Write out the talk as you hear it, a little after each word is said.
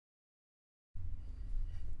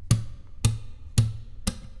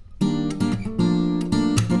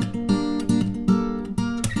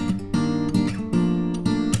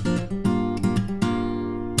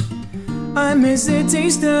I miss the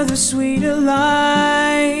taste of the sweeter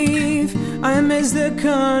life. I miss the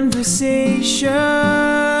conversation.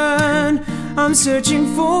 I'm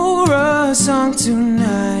searching for a song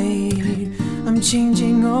tonight. I'm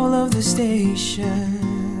changing all of the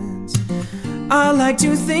stations. I like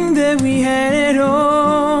to think that we had it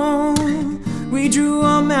all. We drew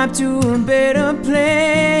a map to a better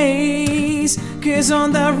place. 'Cause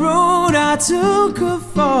on that road I took a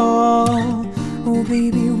fall. Oh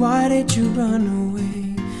baby, why did you run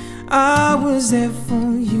away? I was there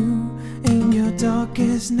for you in your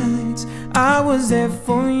darkest nights. I was there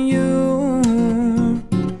for you.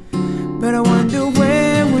 But I wonder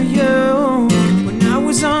where were you when I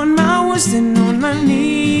was on my worst and on my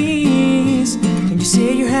knees. And you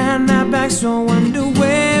say you had my back, so I wonder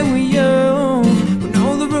where were you when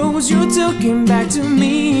all the roads you took came back to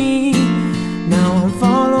me. Now I'm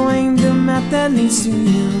following the map that leads to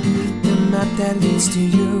you, the map that leads to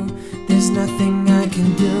you. There's nothing I can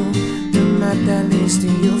do. The map that leads to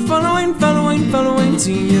you. Following, following, following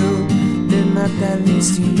to you. The map that leads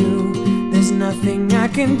to you. There's nothing I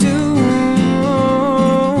can do.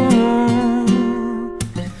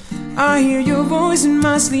 I hear your voice in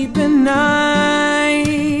my sleep at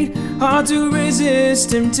night. Hard to resist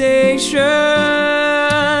temptation.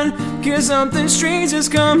 'Cause something strange has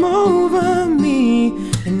come over me,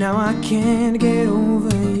 and now I can't get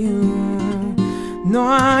over you. No,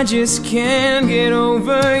 I just can't get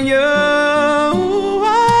over you.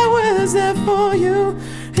 I was there for you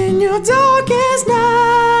in your darkest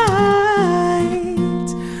night.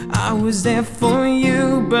 I was there for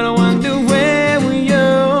you, but I wonder where were you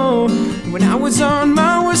when I was on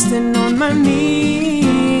my worst and on my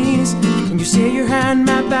knees. And you say you had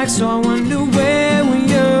my back, so I wonder where were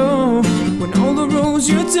you when all the roads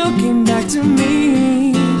you took came back to me.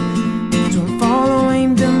 So I'm following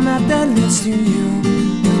the map that leads to you,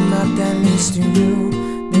 the map that leads to you.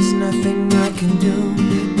 There's nothing I can do.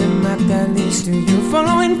 The map that leads to you.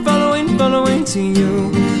 Following, following, following to you.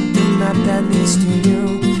 The map that leads to you.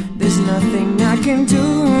 There's nothing I can do.